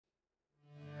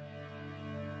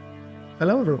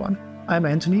Hello everyone, I'm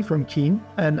Anthony from Keen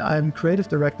and I'm Creative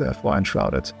Director for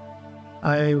Enshrouded.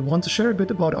 I want to share a bit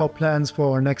about our plans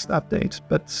for our next update,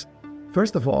 but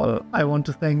first of all, I want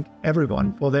to thank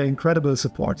everyone for their incredible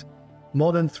support.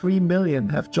 More than 3 million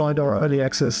have joined our early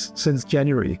access since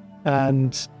January,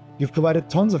 and you've provided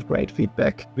tons of great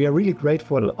feedback. We are really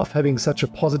grateful of having such a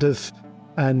positive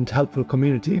and helpful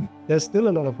community. There's still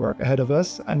a lot of work ahead of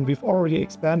us, and we've already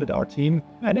expanded our team,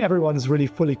 and everyone's really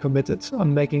fully committed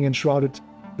on making Enshrouded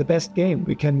the best game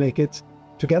we can make it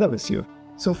together with you.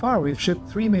 So far, we've shipped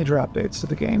 3 major updates to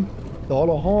the game: the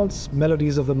Hollow Halls,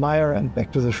 Melodies of the Mire, and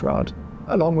Back to the Shroud,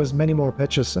 along with many more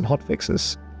patches and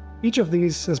hotfixes. Each of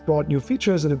these has brought new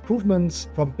features and improvements,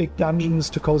 from big dungeons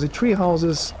to cozy tree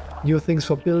houses, new things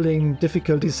for building,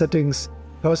 difficulty settings,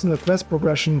 personal quest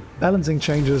progression, balancing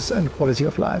changes, and quality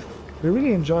of life. We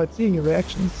really enjoyed seeing your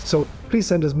reactions, so please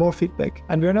send us more feedback.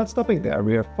 And we're not stopping there.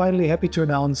 We are finally happy to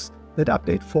announce that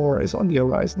Update 4 is on the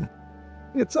horizon.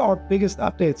 It's our biggest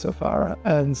update so far,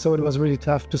 and so it was really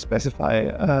tough to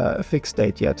specify a fixed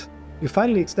date yet. We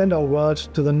finally extend our world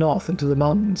to the north into the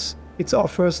mountains. It's our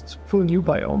first full new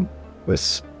biome,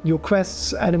 with new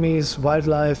quests, enemies,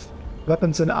 wildlife,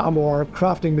 weapons and armor,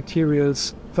 crafting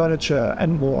materials, furniture,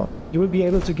 and more. You will be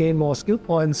able to gain more skill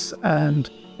points, and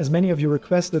as many of you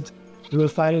requested, we will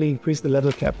finally increase the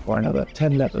level cap for another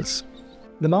 10 levels.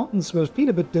 The mountains will feel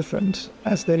a bit different,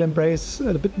 as they'll embrace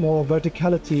a bit more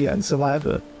verticality and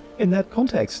survival. In that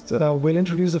context, we'll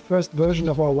introduce the first version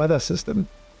of our weather system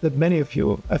that many of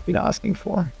you have been asking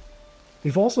for.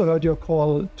 We've also heard your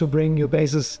call to bring your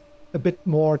bases a bit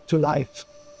more to life,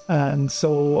 and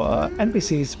so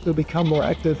NPCs will become more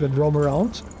active and roam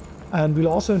around, and we'll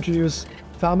also introduce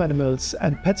farm animals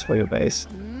and pets for your base,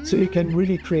 so you can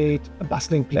really create a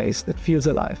bustling place that feels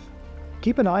alive.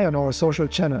 Keep an eye on our social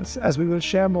channels, as we will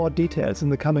share more details in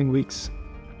the coming weeks.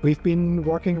 We've been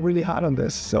working really hard on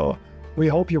this, so we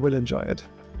hope you will enjoy it.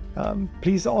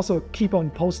 Please also keep on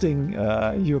posting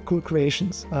your cool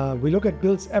creations. We look at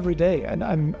builds every day, and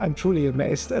I'm truly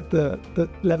amazed at the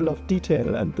level of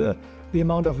detail and the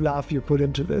amount of love you put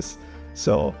into this.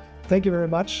 So thank you very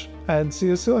much, and see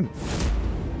you soon.